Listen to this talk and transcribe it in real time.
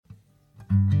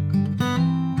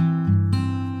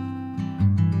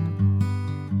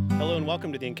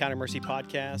welcome to the Encounter Mercy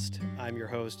podcast. I'm your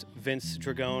host, Vince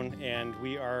Dragone, and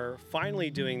we are finally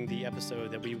doing the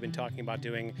episode that we've been talking about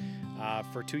doing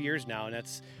for 2 years now, and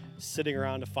that's sitting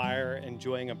around a fire,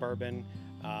 enjoying a bourbon,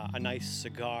 a nice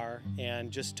cigar,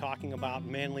 and just talking about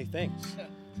manly things.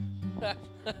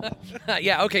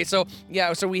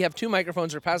 So we have two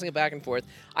microphones. We're passing it back and forth.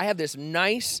 I have this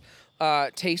nice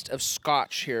taste of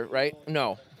scotch here, right?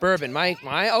 No, bourbon.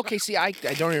 Okay, see, I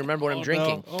don't even remember what I'm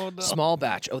drinking. No. Small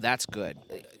batch. Oh, that's good.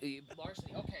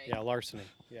 Larceny, okay. Yeah, larceny.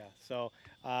 Yeah. So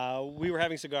we were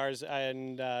having cigars,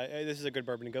 and this is a good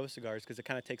bourbon to go with cigars because it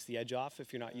kind of takes the edge off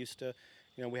if you're not used to.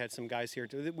 We had some guys here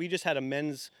too. We just had a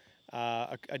men's,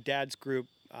 a dad's group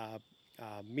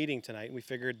meeting tonight, and we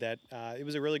figured that it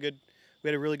was we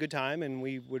had a really good time, and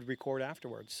we would record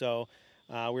afterwards. So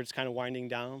we're just kind of winding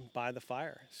down by the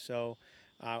fire. So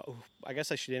I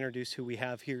guess I should introduce who we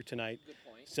have here tonight. Good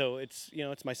point. So it's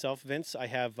myself, Vince. I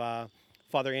have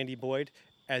Father Andy Boyd,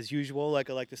 as usual, like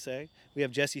I like to say. We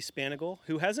have Jesse Spanigal,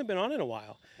 who hasn't been on in a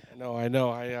while. I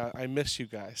know. I miss you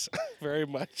guys very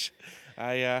much.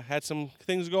 I had some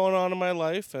things going on in my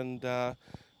life, and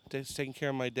just taking care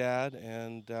of my dad,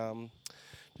 and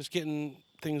just getting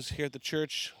things here at the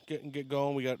church get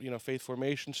going. We got faith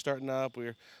formation starting up.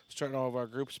 We're starting all of our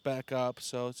groups back up.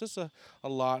 So it's just a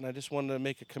lot, and I just wanted to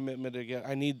make a commitment again.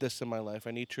 I need this in my life.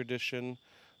 I need tradition.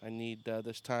 I need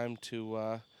this time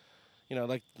to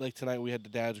like tonight we had the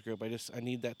dad's group. I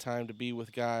need that time to be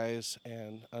with guys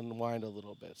and unwind a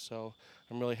little bit. So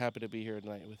I'm really happy to be here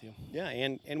tonight with you. Yeah,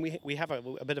 and we have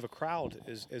a bit of a crowd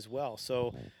as well.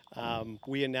 So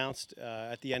we announced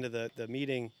at the end of the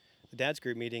meeting, the dad's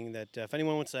group meeting, that if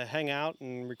anyone wants to hang out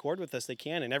and record with us, they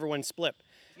can, and everyone split,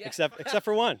 except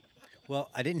for one. Well,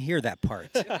 I didn't hear that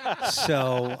part.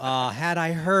 So had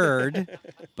I heard,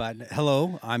 but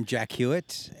hello, I'm Jack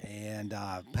Hewitt, and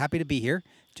happy to be here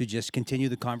to just continue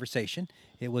the conversation.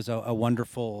 It was a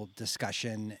wonderful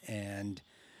discussion, and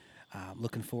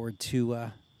looking forward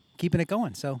to keeping it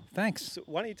going. So thanks. So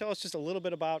why don't you tell us just a little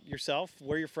bit about yourself,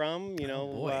 where you're from? You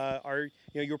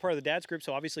were part of the dad's group,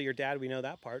 so obviously your dad, we know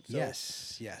that part. So.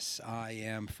 Yes. I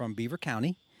am from Beaver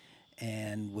County,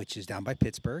 and which is down by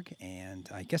Pittsburgh, and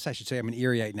I guess I should say I'm an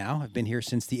Erieite now. I've been here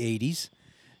since the 80s.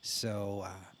 So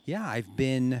I've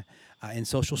been in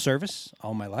social service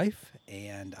all my life,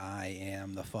 and I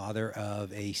am the father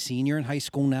of a senior in high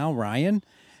school now, Ryan.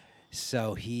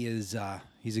 So he's a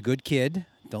good kid.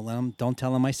 Don't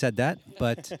tell him I said that,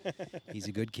 but he's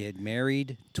a good kid.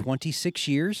 Married 26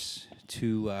 years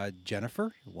to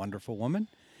Jennifer, a wonderful woman,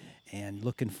 and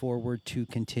looking forward to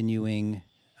continuing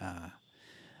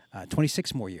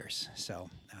 26 more years. So,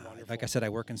 like I said, I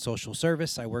work in social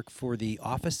service. I work for the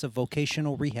Office of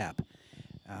Vocational Rehab.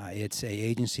 It's an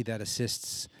agency that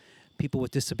assists people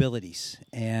with disabilities,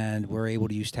 and we're able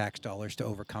to use tax dollars to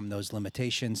overcome those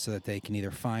limitations so that they can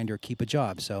either find or keep a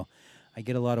job. So I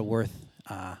get a lot of worth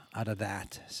out of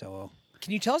that. So,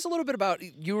 Can you tell us a little bit about,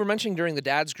 you were mentioning during the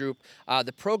dad's group,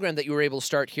 the program that you were able to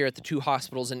start here at the two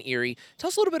hospitals in Erie. Tell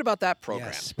us a little bit about that program.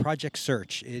 Yes, Project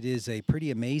Search. It is a pretty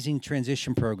amazing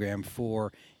transition program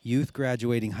for youth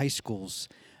graduating high schools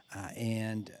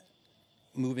and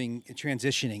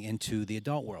transitioning into the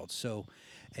adult world. So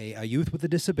a youth with a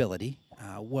disability,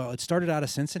 it started out of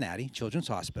Cincinnati Children's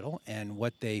Hospital, and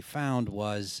what they found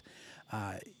was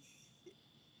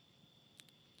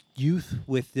youth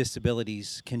with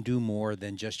disabilities can do more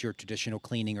than just your traditional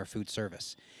cleaning or food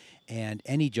service. And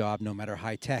any job, no matter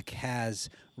high tech, has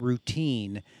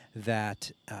routine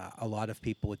that a lot of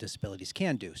people with disabilities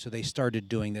can do. So they started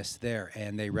doing this there,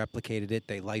 and they replicated it,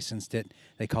 they licensed it,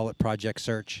 they call it Project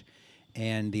Search.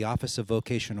 And the Office of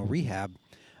Vocational Rehab,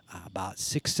 about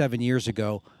 6-7 years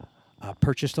ago,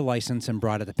 purchased a license and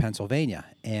brought it to Pennsylvania.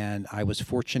 And I was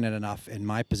fortunate enough in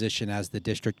my position as the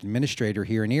district administrator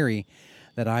here in Erie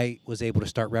that I was able to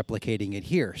start replicating it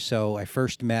here. So I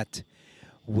first met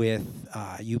with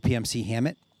UPMC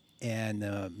Hammett and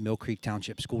the Mill Creek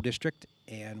Township School District,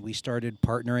 and we started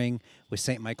partnering with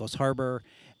St. Michael's Harbor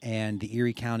and the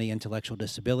Erie County Intellectual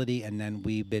Disability, and then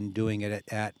we've been doing it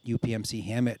at UPMC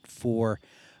Hammett for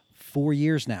 4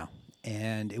 years now.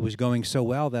 And it was going so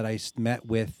well that I met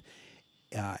with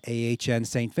AHN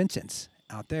St. Vincent's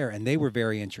out there, and they were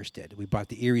very interested. We brought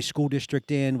the Erie School District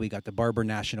in, we got the Barber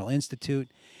National Institute,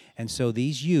 and so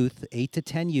these youth, 8 to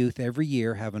 10 youth every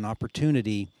year, have an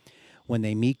opportunity when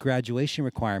they meet graduation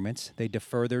requirements. They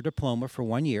defer their diploma for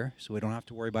 1 year, so we don't have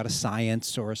to worry about a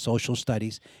science or a social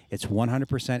studies. It's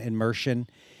 100% immersion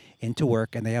into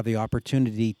work, and they have the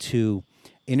opportunity to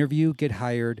interview, get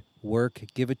hired, work,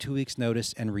 give a 2 weeks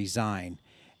notice, and resign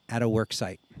at a work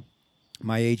site.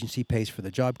 My agency pays for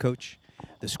the job coach.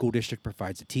 The school district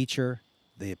provides a teacher.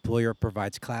 The employer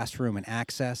provides classroom and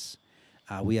access.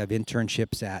 We have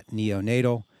internships at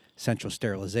neonatal, central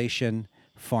sterilization,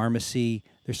 pharmacy.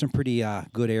 There's some pretty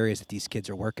good areas that these kids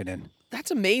are working in. That's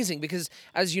amazing because,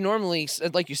 as you normally,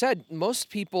 like you said, most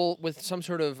people with some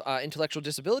sort of intellectual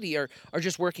disability are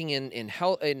just working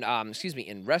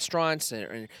in restaurants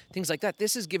and things like that.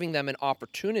 This is giving them an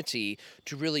opportunity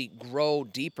to really grow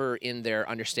deeper in their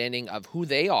understanding of who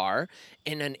they are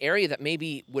in an area that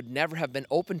maybe would never have been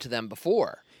open to them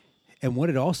before. And what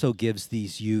it also gives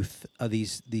these youth,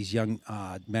 these young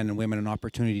men and women an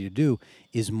opportunity to do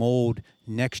is mold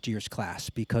next year's class,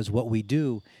 because what we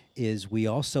do is we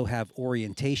also have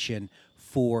orientation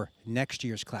for next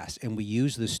year's class, and we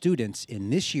use the students in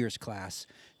this year's class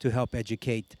to help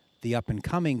educate the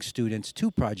up-and-coming students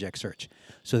to Project Search.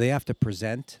 So they have to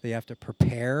present, they have to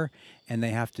prepare, and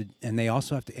they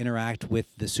also have to interact with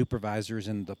the supervisors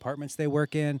in the departments they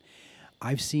work in.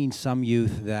 I've seen some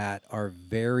youth that are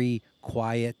very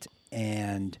quiet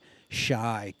and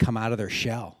shy come out of their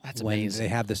shell when they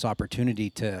have this opportunity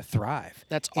to thrive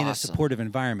in a supportive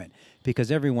environment.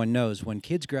 Because everyone knows when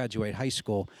kids graduate high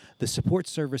school, the support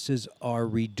services are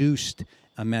reduced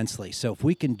immensely. So if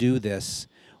we can do this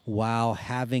while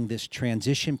having this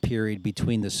transition period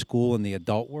between the school and the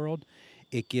adult world,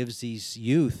 it gives these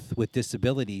youth with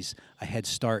disabilities a head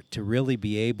start to really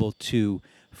be able to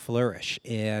flourish.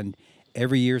 And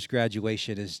every year's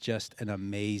graduation is just an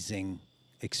amazing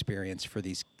experience for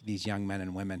these young men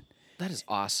and women. That is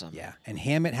awesome. Yeah, and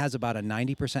Hammett has about a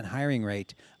 90% hiring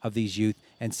rate of these youth,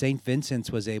 and St. Vincent's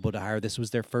was able to hire. This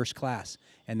was their first class,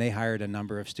 and they hired a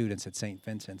number of students at St.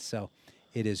 Vincent's. So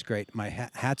it is great. My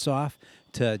hats off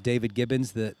to David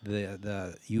Gibbons, the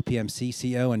UPMC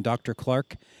CEO, and Dr.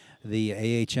 Clark, the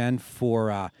AHN,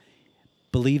 for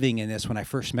believing in this when I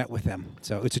first met with them.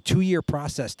 So it's a 2-year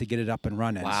process to get it up and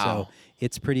running. Wow. So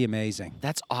it's pretty amazing.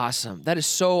 That's awesome. That is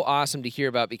so awesome to hear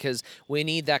about, because we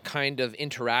need that kind of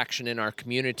interaction in our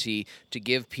community to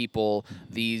give people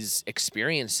these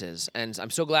experiences. And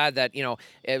I'm so glad that,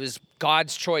 it was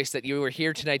God's choice that you were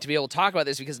here tonight to be able to talk about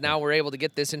this, because now we're able to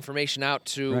get this information out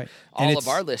to all of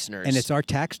our listeners. And it's our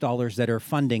tax dollars that are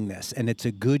funding this, and it's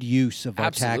a good use of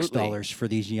our tax dollars for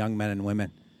these young men and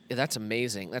women. Yeah, that's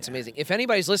amazing. That's amazing. If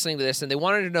anybody's listening to this and they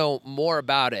wanted to know more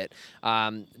about it,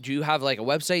 do you have like a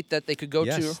website that they could go to?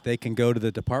 Yes, they can go to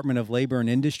the Department of Labor and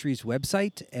Industries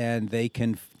website, and they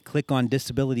can click on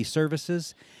Disability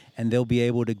Services, and they'll be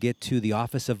able to get to the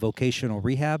Office of Vocational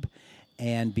Rehab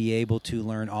and be able to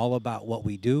learn all about what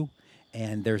we do.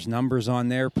 And there's numbers on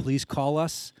there. Please call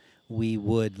us. We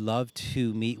would love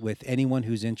to meet with anyone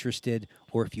who's interested,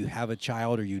 or if you have a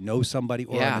child or you know somebody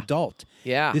or an adult.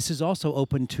 Yeah. This is also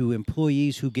open to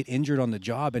employees who get injured on the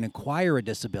job and acquire a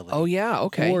disability. Oh, yeah,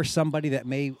 okay. Or somebody that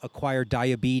may acquire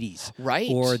diabetes. Right.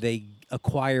 Or they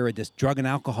acquire drug and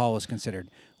alcohol is considered.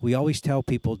 We always tell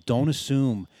people, don't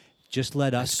assume. Just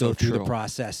let us go through the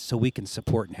process so we can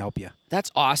support and help you. That's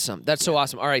awesome. That's so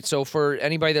awesome. All right, so for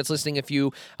anybody that's listening, if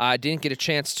you didn't get a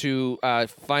chance to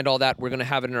find all that, we're going to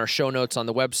have it in our show notes on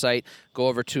the website. Go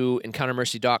over to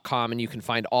encountermercy.com, and you can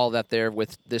find all that there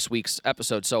with this week's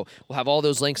episode. So we'll have all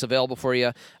those links available for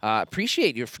you.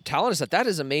 Appreciate you for telling us that. That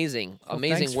is amazing.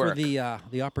 Amazing work. Thanks for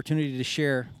the opportunity to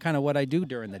share kind of what I do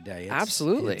during the day.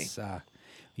 Absolutely.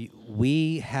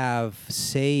 We have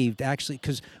saved, actually,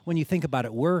 because when you think about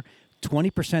it, we're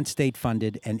 20% state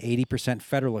funded and 80%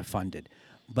 federally funded.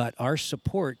 But our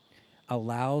support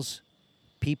allows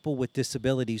people with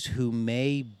disabilities who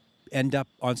may end up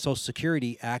on Social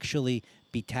Security actually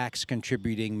be tax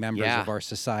contributing members of our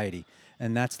society.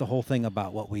 And that's the whole thing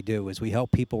about what we do, is we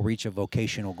help people reach a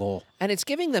vocational goal. And it's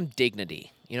giving them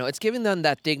dignity. It's giving them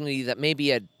that dignity that maybe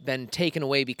had been taken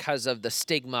away because of the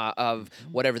stigma of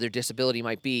whatever their disability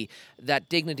might be. That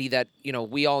dignity that,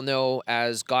 we all know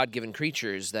as God-given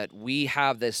creatures, that we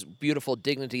have this beautiful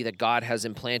dignity that God has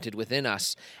implanted within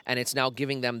us. And it's now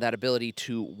giving them that ability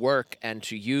to work and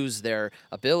to use their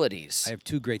abilities. I have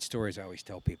 2 great stories I always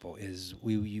tell people. Is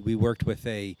we worked with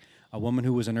a woman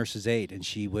who was a nurse's aide, and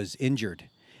she was injured,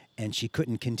 and she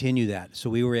couldn't continue that. So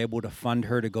we were able to fund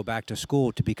her to go back to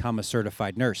school to become a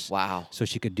certified nurse. Wow. So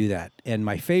she could do that. And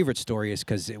my favorite story is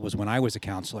because it was when I was a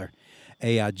counselor.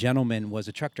 A gentleman was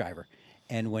a truck driver,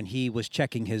 and when he was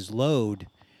checking his load,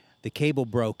 the cable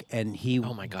broke, and he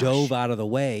dove out of the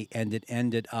way, and it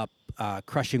ended up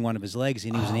crushing one of his legs,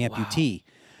 and he was an amputee.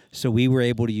 Wow. So we were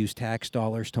able to use tax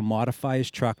dollars to modify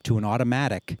his truck to an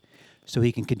automatic, so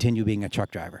he can continue being a truck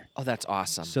driver. Oh, that's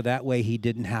awesome. So that way he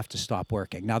didn't have to stop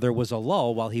working. Now, there was a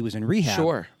lull while he was in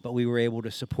rehab, but we were able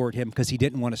to support him because he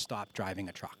didn't want to stop driving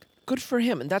a truck. Good for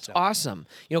him, and that's awesome.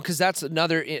 Because that's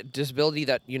another disability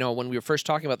that when we were first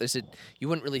talking about this, you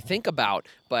wouldn't really think about.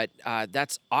 But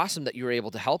that's awesome that you were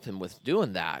able to help him with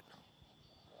doing that.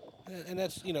 And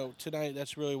that's, tonight,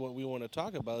 that's really what we want to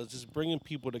talk about, is just bringing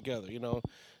people together.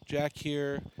 Jack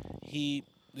here,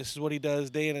 this is what he does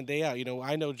day in and day out.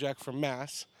 I know Jack from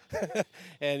Mass,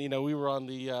 and, we were on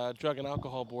the drug and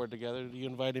alcohol board together. You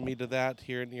invited me to that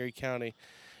here in Erie County.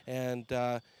 And,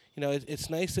 it's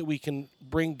nice that we can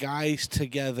bring guys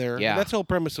together. Yeah. And that's the whole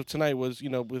premise of tonight was,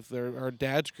 with our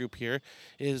dad's group here,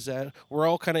 is that we're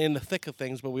all kind of in the thick of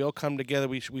things, but we all come together.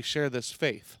 We share this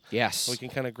faith. Yes. We can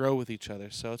kind of grow with each other.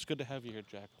 So it's good to have you here,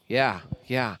 Jack. Yeah.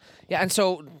 And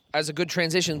so, as a good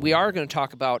transition, we are going to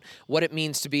talk about what it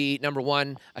means to be, number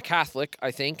one, a Catholic,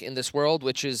 I think, in this world,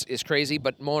 which is crazy.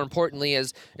 But more importantly,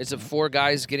 it's four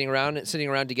guys sitting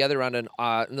around together around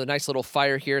the nice little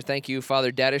fire here. Thank you,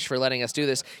 Father Dedish, for letting us do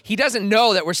this. He doesn't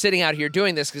know that we're sitting out here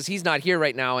doing this because he's not here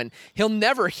right now, and he'll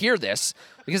never hear this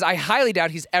because I highly doubt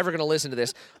he's ever going to listen to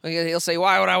this. He'll say,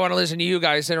 "Why would I want to listen to you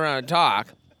guys sit around and talk?"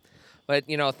 But,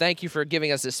 thank you for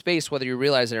giving us this space, whether you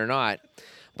realize it or not.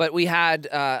 But we had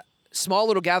a small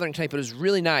little gathering tonight, but it was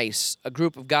really nice, a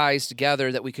group of guys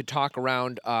together that we could talk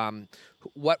around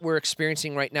what we're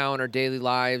experiencing right now in our daily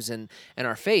lives and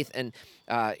our faith. And,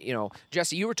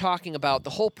 Jesse, you were talking about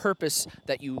the whole purpose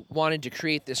that you wanted to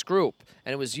create this group.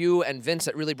 And it was you and Vince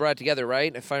that really brought it together,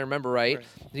 right? If I remember right.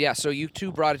 Yeah, so you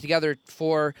two brought it together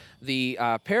for the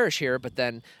parish here. But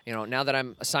then, now that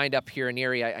I'm assigned up here in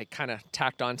Erie, I kind of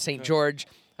tacked on St. George.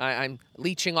 I'm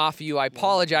leeching off of you. I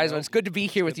apologize, but it's good to be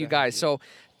here with you guys. So,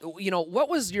 what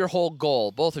was your whole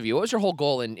goal, both of you? What was your whole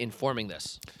goal in forming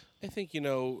this? I think,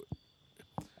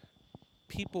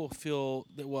 people feel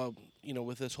that,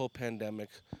 with this whole pandemic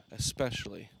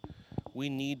especially, we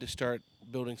need to start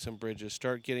building some bridges,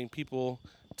 start getting people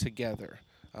together.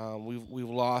 We've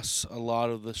lost a lot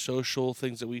of the social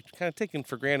things that we've kind of taken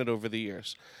for granted over the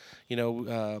years.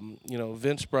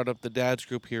 Vince brought up the dad's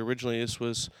group here. Originally, this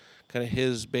was kind of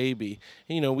his baby.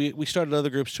 And, we started other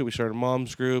groups too. We started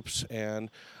moms groups, and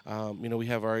we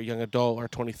have our young adult, our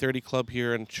 2030 club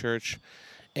here in church.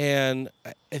 And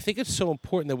I think it's so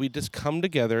important that we just come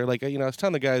together. Like, I was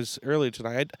telling the guys earlier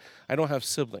tonight, I don't have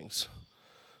siblings.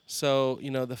 So,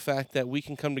 the fact that we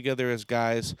can come together as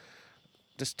guys,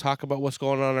 just talk about what's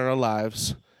going on in our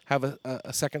lives, have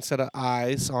a second set of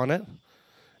eyes on it,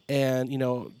 and,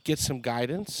 get some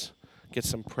guidance, get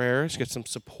some prayers, get some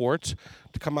support,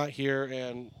 to come out here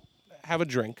and have a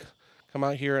drink, come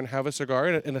out here and have a cigar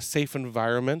in a safe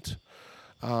environment,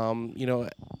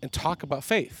 and talk about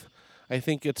faith. I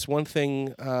think it's one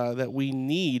thing that we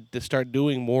need to start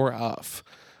doing more of,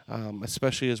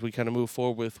 especially as we kind of move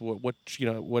forward with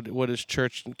what is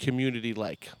church and community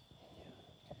like.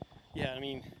 Yeah, I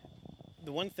mean,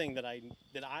 the one thing that I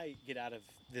get out of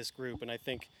this group, and I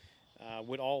think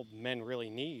what all men really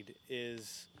need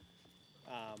is,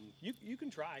 you can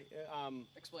try.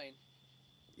 Explain.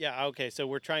 Yeah, okay. So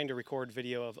we're trying to record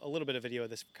a little bit of video of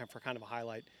this for kind of a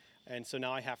highlight. And so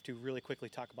now I have to really quickly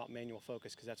talk about manual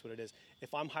focus, because that's what it is.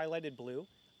 If I'm highlighted blue,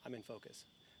 I'm in focus.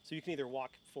 So you can either walk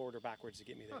forward or backwards to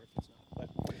get me there if it's not.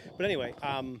 But anyway,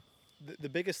 the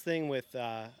biggest thing with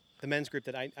the men's group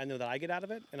that I know that I get out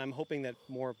of it, and I'm hoping that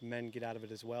more men get out of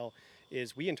it as well,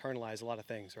 is we internalize a lot of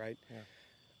things, right?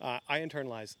 Yeah. I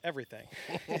internalize everything.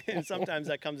 And sometimes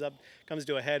that comes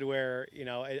to a head where,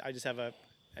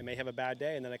 I may have a bad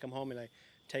day, and then I come home and I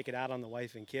take it out on the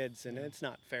wife and kids, and it's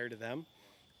not fair to them.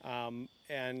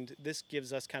 And this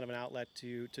gives us kind of an outlet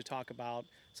to talk about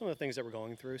some of the things that we're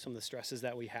going through, some of the stresses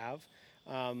that we have,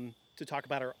 to talk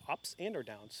about our ups and our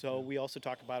downs. So we also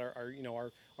talk about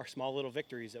our small little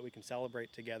victories that we can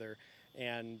celebrate together.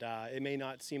 And it may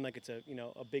not seem like it's a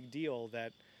big deal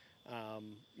that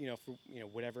for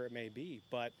whatever it may be,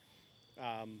 but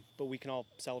we can all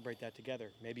celebrate that together.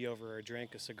 Maybe over a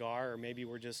drink, a cigar, or maybe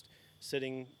we're just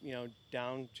sitting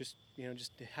down, just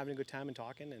having a good time and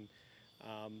talking. And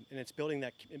it's building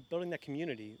that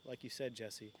community, like you said,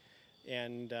 Jesse.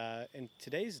 And in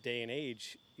today's day and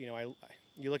age,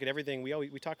 you look at everything.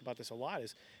 We talk about this a lot.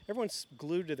 Is everyone's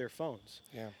glued to their phones?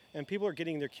 Yeah. And people are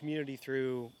getting their community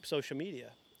through social media.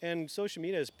 And social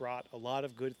media has brought a lot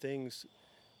of good things,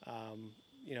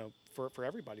 for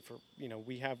everybody.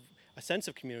 We have a sense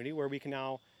of community where we can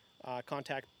now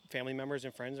contact family members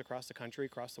and friends across the country,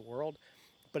 across the world.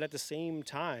 But at the same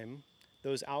time,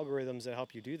 those algorithms that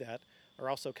help you do that are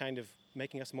also kind of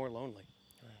making us more lonely.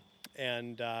 Right.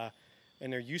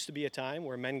 And there used to be a time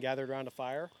where men gathered around a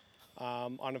fire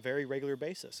on a very regular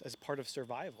basis as part of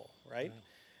survival, right?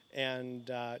 And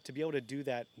to be able to do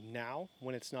that now,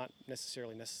 when it's not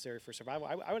necessarily necessary for survival,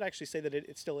 I would actually say that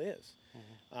it still is,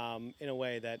 in a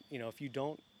way that, you know, if you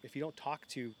don't talk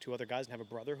to other guys and have a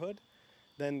brotherhood,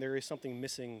 then there is something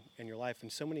missing in your life.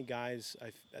 And so many guys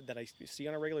that I see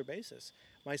on a regular basis,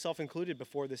 myself included,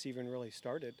 before this even really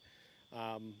started,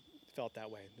 felt that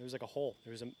way. There was like a hole.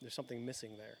 There's something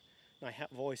missing there. And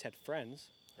I've always had friends,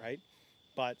 right?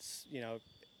 But, you know,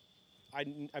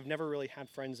 I've never really had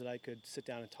friends that I could sit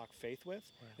down and talk faith with,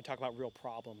 and talk about real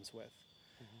problems with.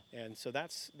 And so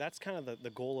that's kind of the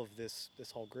goal of this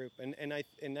whole group.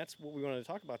 And that's what we wanted to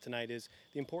talk about tonight, is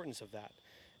the importance of that.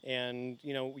 And,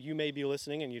 you know, you may be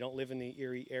listening and you don't live in the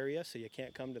Erie area, so you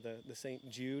can't come to the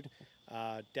St. Jude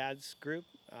Dads group,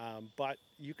 but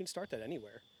you can start that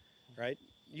anywhere, right?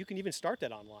 You can even start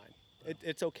that online.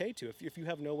 It's okay to. If you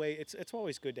have no way, it's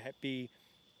always good to be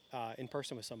in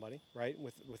person with somebody, right,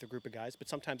 with a group of guys, but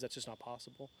sometimes that's just not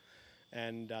possible,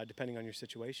 and depending on your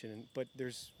situation. But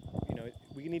there's, you know,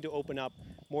 we need to open up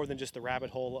more than just the rabbit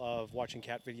hole of watching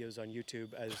cat videos on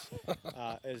YouTube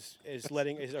as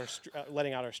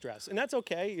letting out our stress, and that's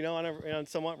okay, you know, on a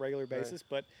somewhat regular basis.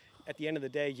 But at the end of the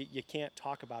day, you can't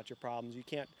talk about your problems. You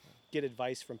can't get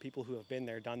advice from people who have been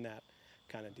there, done that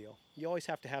kind of deal. You always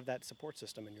have to have that support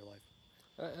system in your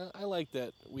life. I like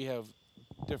that we have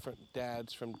different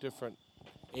dads from different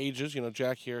ages. You know,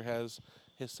 Jack here has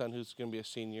his son who's going to be a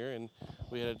senior, and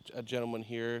we had a gentleman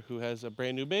here who has a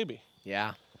brand new baby.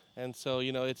 Yeah. And so,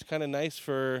 you know, it's kind of nice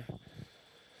for,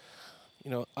 you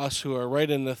know, us who are right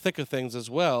in the thick of things as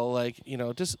well, like, you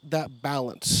know, just that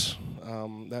balance.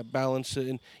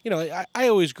 And, you know, I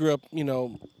always grew up, you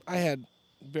know, I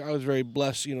was very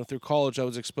blessed, you know, through college. I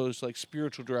was exposed to like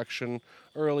spiritual direction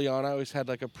early on. I always had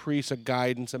like a priest, a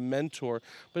guidance, a mentor.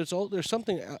 But there's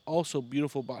something also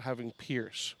beautiful about having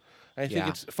peers. I think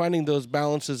it's finding those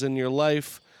balances in your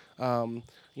life.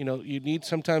 You know,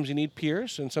 sometimes you need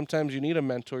peers, and sometimes you need a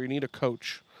mentor, you need a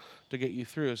coach to get you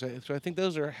through. So I think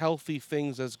those are healthy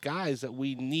things as guys that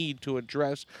we need to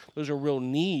address. Those are real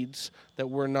needs that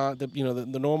we're not, you know,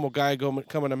 the normal guy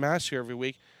coming to mass here every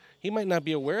week, he might not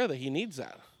be aware that he needs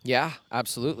that. Yeah,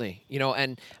 absolutely. You know,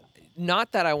 and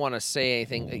not that I want to say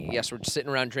anything. Yes, we're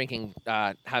sitting around drinking,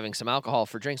 having some alcohol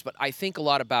for drinks, but I think a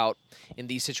lot about, in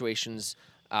these situations,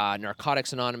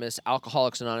 Narcotics Anonymous,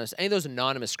 Alcoholics Anonymous, any of those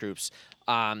anonymous groups,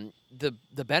 the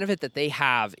benefit that they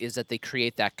have is that they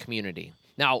create that community.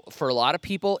 Now, for a lot of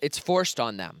people, it's forced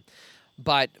on them.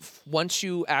 But once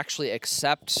you actually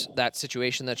accept that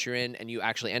situation that you're in and you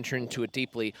actually enter into it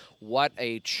deeply, what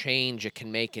a change it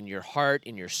can make in your heart,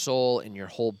 in your soul, in your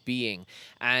whole being.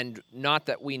 And not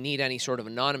that we need any sort of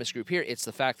anonymous group here. It's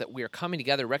the fact that we are coming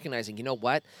together recognizing, you know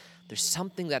what, there's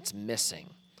something that's missing.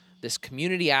 This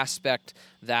community aspect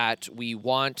that we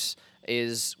want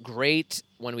is great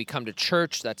when we come to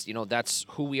church. That's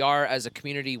who we are as a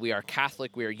community. We are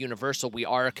Catholic. We are universal. We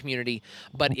are a community.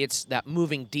 But it's that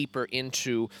moving deeper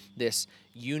into this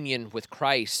union with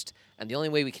Christ. And the only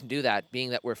way we can do that, being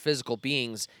that we're physical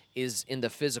beings, is in the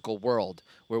physical world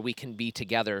where we can be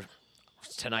together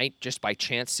tonight just by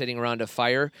chance sitting around a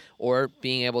fire, or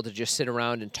being able to just sit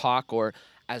around and talk, or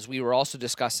as we were also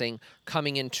discussing,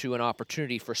 coming into an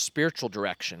opportunity for spiritual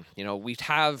direction. You know, we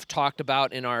have talked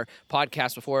about in our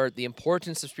podcast before the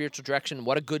importance of spiritual direction,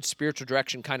 what a good spiritual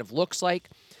direction kind of looks like.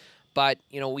 But,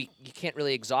 you know, you can't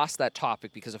really exhaust that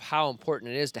topic because of how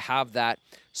important it is to have that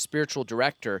spiritual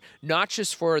director, not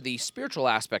just for the spiritual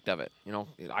aspect of it. You know,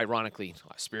 ironically,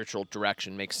 spiritual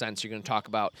direction makes sense. You're going to talk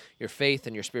about your faith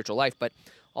and your spiritual life, but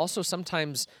also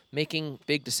sometimes making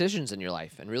big decisions in your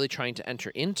life and really trying to enter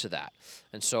into that.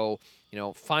 And so, you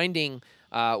know, finding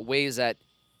ways that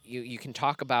you can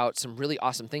talk about some really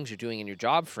awesome things you're doing in your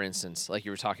job, for instance, like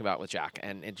you were talking about with Jack,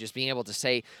 and just being able to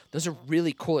say, those are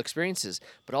really cool experiences,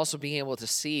 but also being able to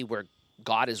see where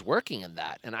God is working in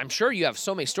that. And I'm sure you have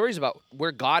so many stories about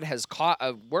where God has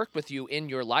worked with you in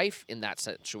your life in that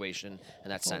situation, in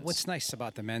that sense. What's nice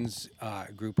about the men's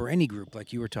group, or any group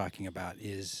like you were talking about,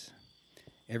 is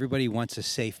everybody wants a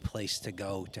safe place to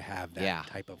go to have that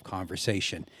type of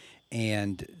conversation.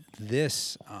 And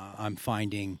this, I'm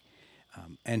finding,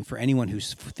 and for anyone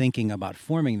who's thinking about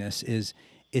forming this, is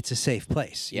it's a safe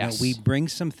place. Yes. You know, we bring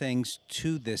some things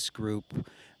to this group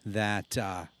that,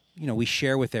 you know, we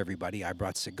share with everybody. I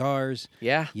brought cigars.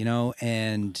 Yeah. You know,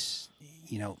 and,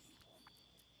 you know,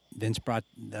 Vince brought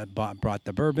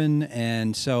the bourbon.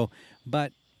 And so,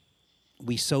 but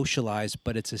we socialize,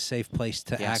 but it's a safe place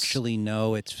to actually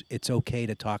know it's okay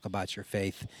to talk about your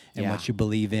faith and what you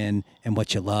believe in and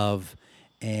what you love.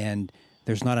 And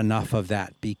there's not enough of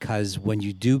that, because when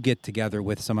you do get together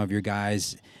with some of your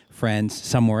guys, friends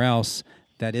somewhere else,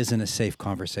 that isn't a safe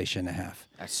conversation to have.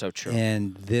 That's so true.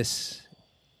 And this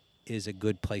is a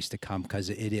good place to come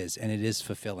because it is, and it is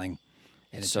fulfilling.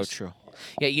 And It's so true.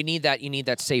 Yeah, you need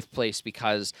that safe place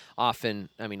because often,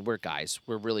 I mean, we're guys.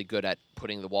 We're really good at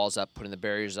putting the walls up, putting the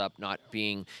barriers up, not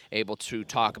being able to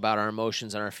talk about our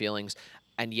emotions and our feelings.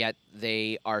 And yet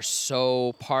they are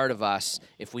so part of us.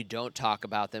 If we don't talk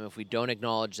about them, if we don't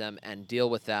acknowledge them and deal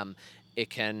with them, it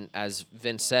can, as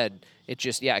Vince said, it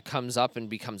just, it comes up and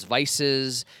becomes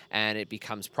vices, and it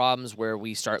becomes problems where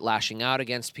we start lashing out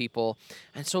against people.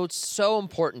 And so it's so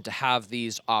important to have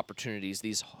these opportunities,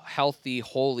 these healthy,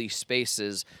 holy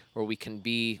spaces where we can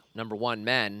be, number one,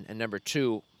 men, and number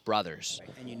two, brothers.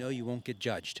 And you won't get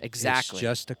judged. Exactly. It's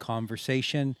just a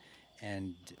conversation,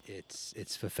 and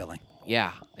it's fulfilling.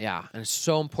 Yeah. And it's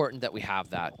so important that we have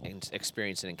that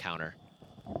experience and encounter.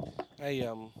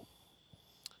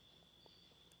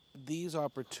 These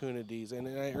opportunities, and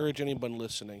I urge anyone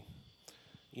listening,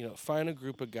 find a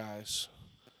group of guys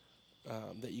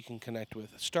that you can connect with.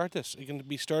 Start this. It can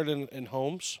be started in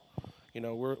homes.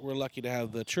 We're lucky to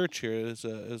have the church here as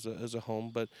a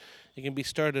home, but it can be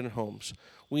started in homes.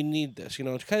 We need this.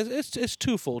 It's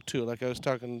twofold too. Like I was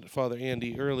talking to Father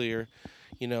Andy earlier.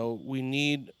 We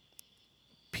need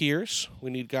peers.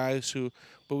 We need guys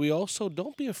but we also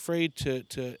don't be afraid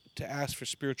to ask for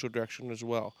spiritual direction as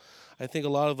well. I think a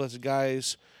lot of us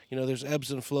guys, there's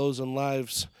ebbs and flows in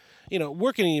lives.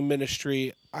 Working in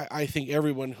ministry, I think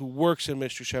everyone who works in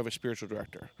ministry should have a spiritual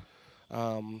director,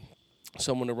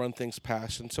 someone to run things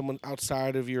past, and someone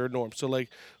outside of your norm. So, like,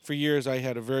 for years, I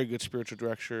had a very good spiritual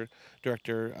director,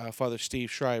 Father Steve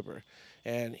Schreiber,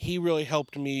 and he really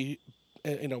helped me.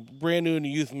 Brand new in the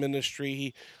youth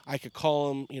ministry, I could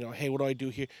call him, hey, what do I do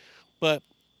here? But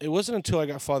it wasn't until I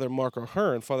got Father Mark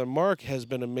O'Hearn. Father Mark has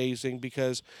been amazing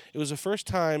because it was the first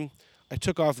time I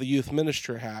took off the youth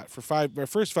minister hat. For my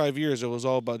first 5 years, it was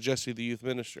all about Jesse, the youth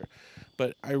minister.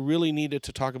 But I really needed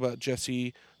to talk about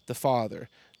Jesse, the father,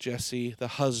 Jesse, the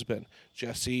husband,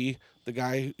 Jesse, the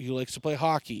guy who likes to play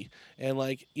hockey. And,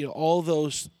 all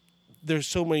those, there's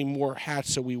so many more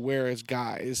hats that we wear as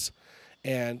guys.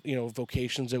 And,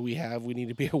 vocations that we need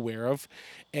to be aware of.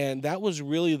 And that was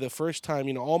really the first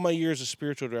time, all my years of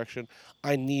spiritual direction,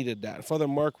 I needed that. Father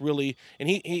Mark really, and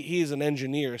he's an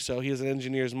engineer, so he has an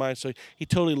engineer's mind, so he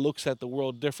totally looks at the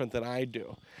world different than I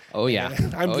do. Oh, yeah.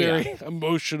 And I'm very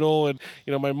emotional, and,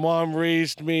 my mom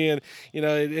raised me, and,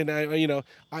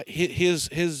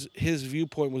 his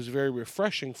viewpoint was very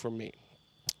refreshing for me.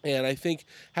 And I think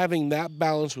having that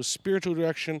balance with spiritual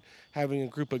direction, having a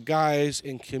group of guys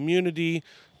in community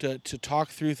to talk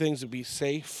through things, to be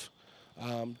safe,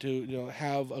 to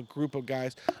have a group of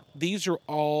guys, these are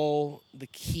all the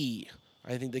key.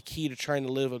 I think the key to trying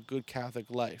to live a good Catholic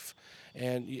life,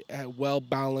 and well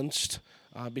balanced,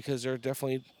 because there's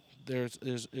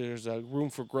a room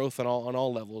for growth on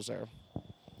all levels there.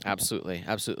 Absolutely.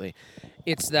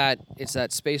 It's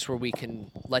that space where we can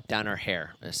let down our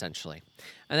hair, essentially.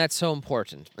 And that's so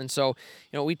important. And so,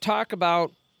 we talk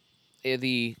about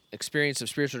the experience of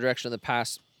spiritual direction in the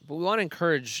past, but we want to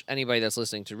encourage anybody that's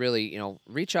listening to really,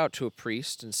 reach out to a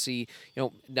priest and see,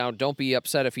 now don't be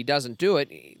upset if he doesn't do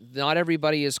it. Not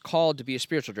everybody is called to be a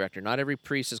spiritual director. Not every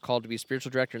priest is called to be a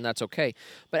spiritual director, and that's okay.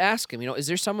 But ask him, is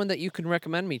there someone that you can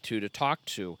recommend me to talk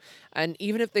to? And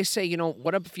even if they say,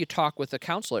 what if you talk with a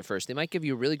counselor first? They might give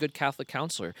you a really good Catholic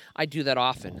counselor. I do that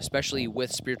often, especially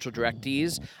with spiritual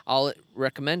directees. I'll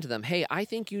recommend to them, hey, I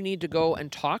think you need to go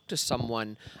and talk to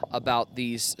someone about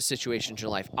these situations in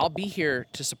your life. I'll be here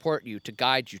to support you, to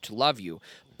guide you, to love you.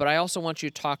 But I also want you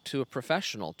to talk to a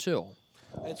professional, too.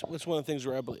 That's one of the things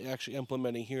we're actually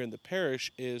implementing here in the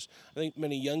parish is I think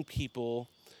many young people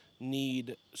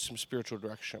need some spiritual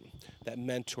direction, that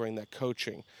mentoring, that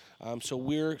coaching. So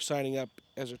we're signing up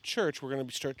as a church. We're going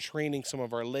to start training some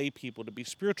of our lay people to be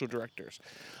spiritual directors.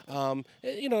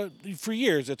 For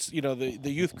years, it's, the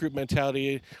youth group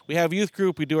mentality. We have youth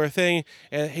group, we do our thing,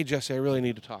 and hey, Jesse, I really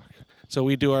need to talk. So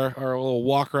we do our little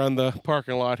walk around the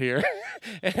parking lot here.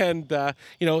 And,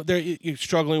 you're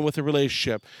struggling with a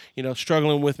relationship,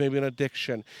 struggling with maybe an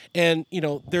addiction. And,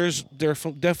 there's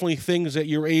definitely things that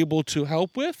you're able to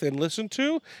help with and listen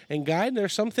to and guide. And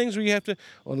there's some things where you have to,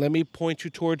 let me point you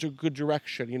towards a good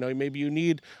direction. Maybe you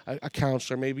need a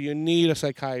counselor, maybe you need a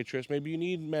psychiatrist, maybe you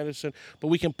need medicine, but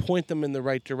we can point them in the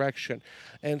right direction.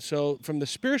 And so from the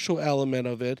spiritual element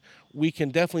of it, we can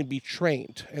definitely be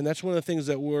trained. And that's one of the things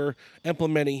that we're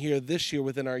implementing here this year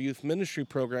within our youth ministry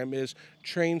program is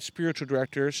train spiritual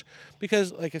directors.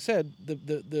 Because, like I said,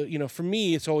 for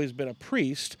me, it's always been a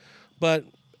priest, but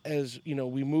as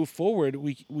we move forward,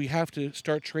 we have to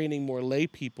start training more lay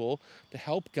people to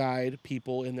help guide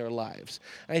people in their lives.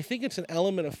 And I think it's an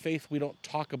element of faith we don't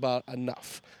talk about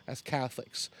enough as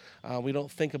Catholics. We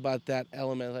don't think about that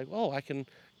element like, oh, I can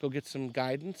go get some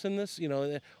guidance in this.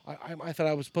 I thought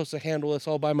I was supposed to handle this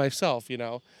all by myself.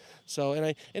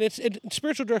 So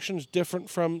spiritual direction is different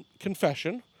from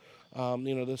confession.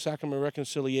 The sacrament of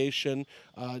reconciliation,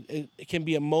 it can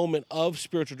be a moment of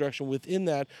spiritual direction within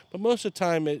that, but most of the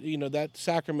time, that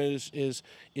sacrament is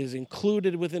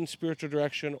included within spiritual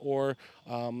direction, or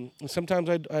sometimes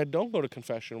I don't go to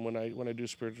confession when I do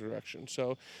spiritual direction.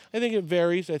 So I think it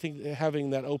varies. I think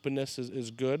having that openness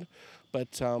is good,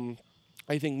 but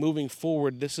I think moving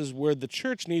forward, this is where the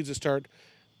church needs to start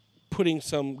putting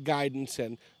some guidance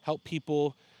and help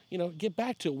people get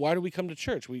back to why do we come to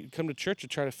church? We come to church to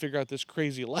try to figure out this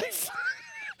crazy life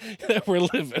that we're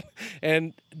living.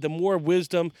 And the more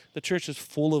wisdom, the church is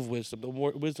full of wisdom. The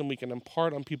more wisdom we can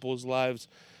impart on people's lives,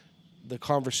 the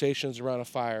conversations around a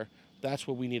fire, that's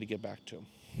what we need to get back to.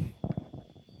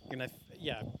 And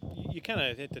you kind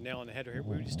of hit the nail on the head here.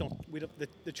 We just don't.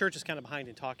 The church is kind of behind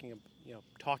in talking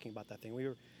about that thing. We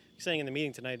were saying in the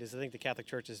meeting tonight is I think the Catholic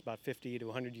Church is about 50 to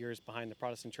 100 years behind the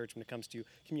Protestant Church when it comes to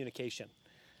communication.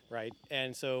 Right,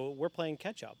 and so we're playing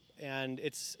catch up, and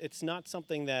it's not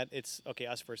something that it's okay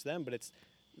us versus them, but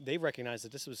they recognize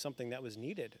that this was something that was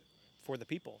needed for the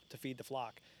people to feed the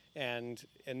flock, and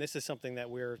this is something that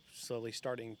we're slowly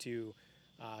starting to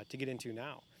get into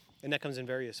now, and that comes in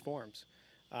various forms.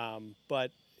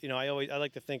 But I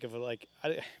like to think of it like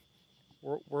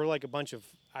we're like a bunch of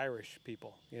Irish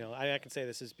people. I can say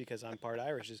this is because I'm part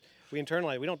Irish. Is we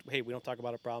internalize we don't talk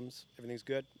about our problems. Everything's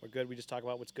good. We're good. We just talk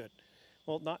about what's good.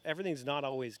 Well, not everything's not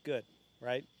always good,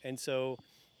 right? And so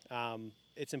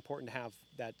it's important to have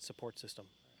that support system.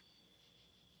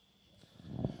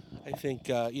 I think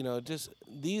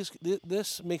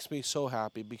this makes me so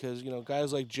happy because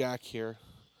guys like Jack here,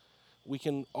 we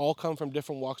can all come from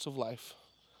different walks of life,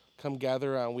 come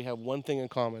gather around. We have one thing in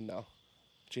common now,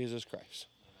 Jesus Christ.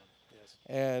 Yes.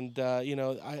 And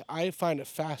I find it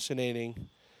fascinating.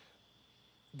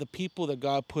 The people that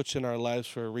God puts in our lives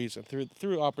for a reason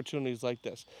through opportunities like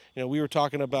this. We were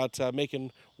talking about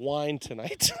making wine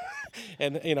tonight,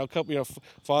 and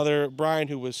Father Brian,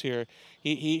 who was here,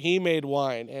 he made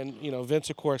wine, and Vince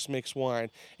of course makes wine,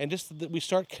 and just that we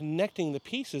start connecting the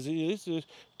pieces. These are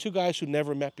two guys who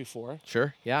never met before.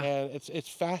 Sure, yeah. And it's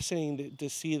fascinating to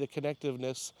see the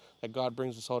connectiveness that God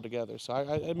brings us all together. So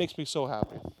it makes me so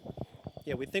happy.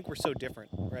 Yeah, we think we're so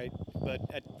different, right? But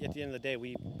at the end of the day,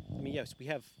 yes, we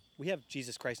have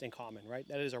Jesus Christ in common, right?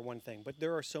 That is our one thing. But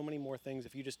there are so many more things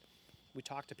if we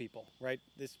talk to people, right?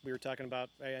 We were talking about,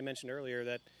 I mentioned earlier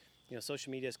that,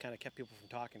 social media has kind of kept people from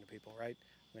talking to people, right?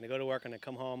 I'm going to go to work, I'm going to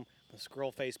come home, I'm going to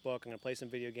scroll Facebook, I'm going to play some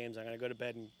video games, I'm going to go to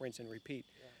bed and rinse and repeat.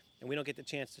 Yeah. And we don't get the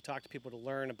chance to talk to people to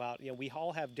learn about, we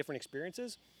all have different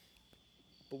experiences,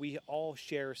 but we all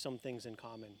share some things in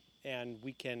common. And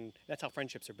that's how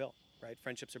friendships are built. Right,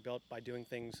 friendships are built by doing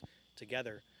things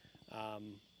together,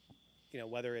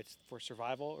 whether it's for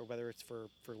survival or whether it's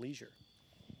for leisure.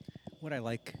 What I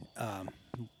like,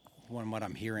 what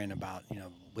I'm hearing about,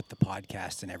 with the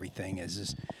podcast and everything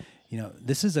is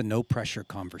this is a no pressure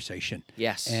conversation.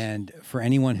 Yes. And for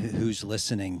anyone who's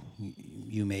listening,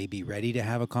 you may be ready to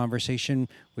have a conversation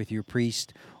with your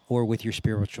priest or with your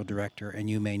spiritual director, and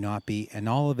you may not be, and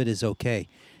all of it is okay.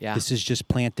 Yeah. This is just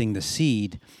planting the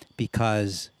seed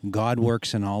because God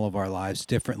works in all of our lives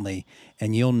differently,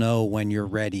 and you'll know when you're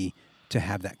ready to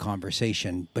have that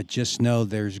conversation. But just know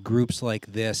there's groups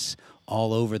like this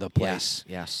all over the place.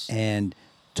 Yes. And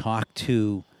talk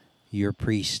to your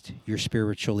priest, your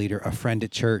spiritual leader, a friend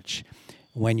at church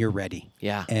when you're ready.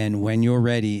 Yeah. And when you're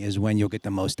ready is when you'll get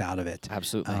the most out of it.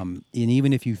 Absolutely. And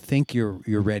even if you think you're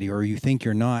ready or you think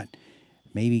you're not,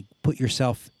 maybe take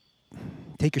yourself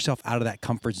out of that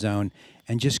comfort zone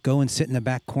and just go and sit in the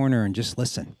back corner and just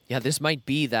listen. Yeah, this might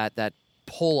be that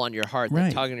pull on your heart,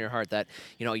 that tug on your heart that,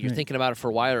 you're thinking about it for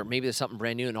a while, or maybe there's something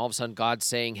brand new and all of a sudden God's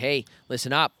saying, hey,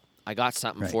 listen up. I got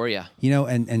something for you.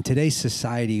 And today's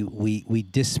society, we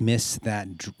dismiss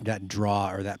that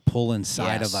draw or that pull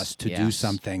inside of us to do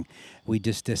something. We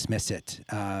just dismiss it.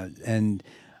 And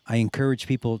I encourage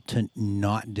people to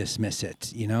not dismiss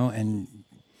it, and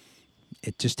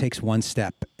it just takes one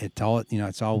step. That's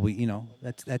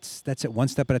it, one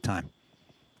step at a time,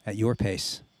 at your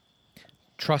pace.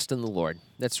 Trust in the Lord.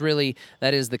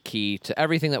 That is the key to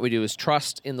everything that we do is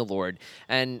trust in the Lord.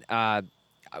 And I'm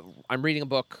reading a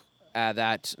book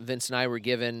that Vince and I were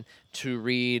given to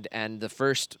read, and the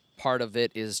first part of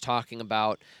it is talking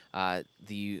about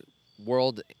the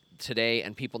world today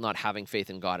and people not having faith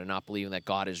in God and not believing that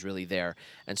God is really there.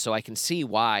 And so I can see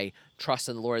why trust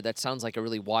in the Lord, that sounds like a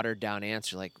really watered down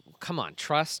answer. Like, come on,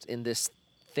 trust in this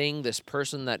thing, this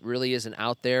person that really isn't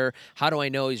out there. How do I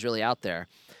know he's really out there?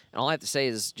 And all I have to say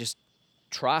is just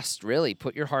trust, really.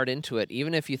 Put your heart into it.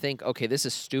 Even if you think, okay, this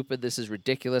is stupid, this is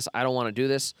ridiculous, I don't want to do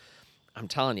this. I'm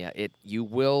telling you, you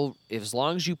will, as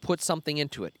long as you put something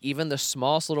into it, even the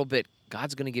smallest little bit,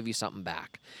 God's going to give you something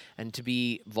back. And to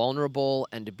be vulnerable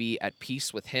and to be at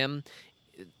peace with him,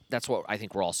 that's what I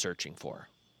think we're all searching for.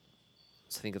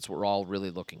 I think that's what we're all really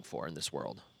looking for in this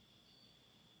world.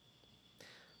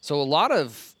 So a lot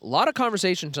of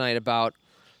conversation tonight about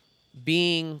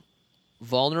being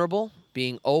vulnerable,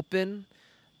 being open,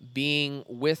 being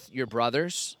with your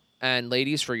brothers, and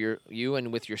ladies, for you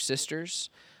and with your sisters.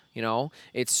 You know,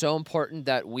 it's so important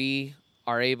that we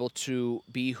are able to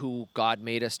be who God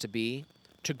made us to be,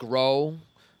 to grow,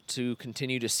 to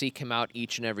continue to seek him out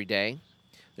each and every day.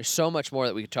 There's so much more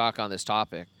that we could talk on this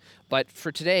topic. But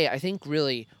for today, I think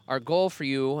really our goal for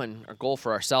you and our goal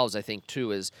for ourselves, I think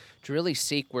too, is to really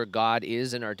seek where God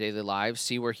is in our daily lives,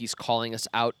 see where he's calling us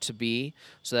out to be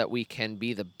so that we can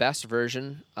be the best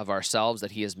version of ourselves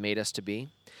that he has made us to be.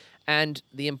 And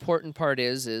the important part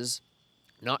is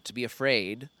not to be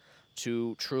afraid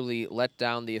to truly let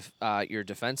down your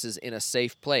defenses in a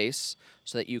safe place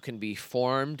so that you can be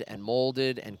formed and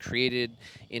molded and created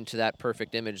into that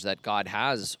perfect image that God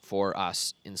has for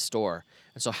us in store.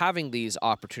 And so having these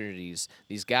opportunities,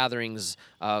 these gatherings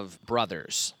of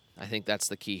brothers, I think that's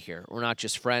the key here. We're not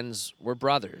just friends, we're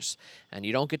brothers. And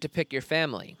you don't get to pick your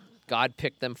family. God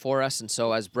picked them for us, and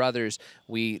so as brothers,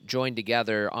 we join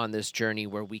together on this journey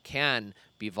where we can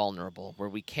be vulnerable, where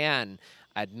we can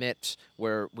admit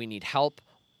where we need help,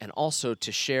 and also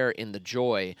to share in the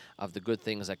joy of the good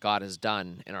things that God has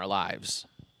done in our lives.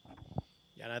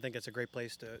 Yeah, and I think it's a great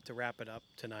place to wrap it up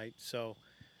tonight. So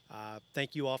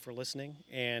thank you all for listening,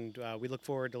 and we look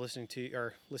forward to listening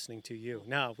to you.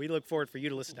 No, we look forward for you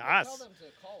to listen to us. Tell them to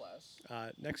call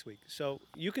us next week. So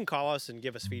you can call us and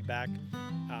give us feedback,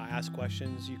 ask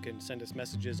questions. You can send us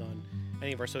messages on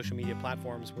any of our social media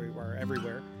platforms. We are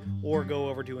everywhere. Or go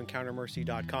over to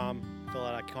encountermercy.com, fill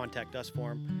out a contact us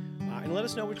form, and let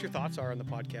us know what your thoughts are on the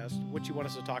podcast, what you want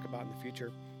us to talk about in the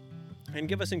future, and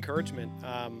give us encouragement,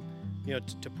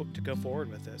 to go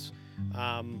forward with this.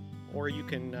 Or you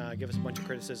can give us a bunch of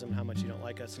criticism, how much you don't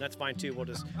like us, and that's fine too.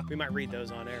 We might read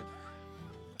those on air.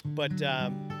 But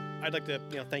I'd like to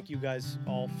thank you guys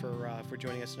all for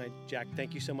joining us tonight. Jack,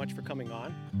 thank you so much for coming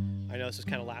on. I know this is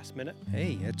kind of last minute.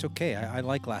 Hey, it's okay. I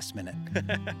like last minute.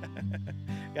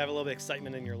 You have a little bit of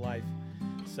excitement in your life.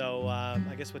 So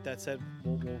I guess with that said,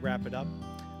 we'll wrap it up.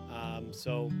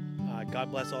 So God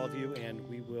bless all of you, and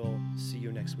we will see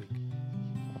you next week.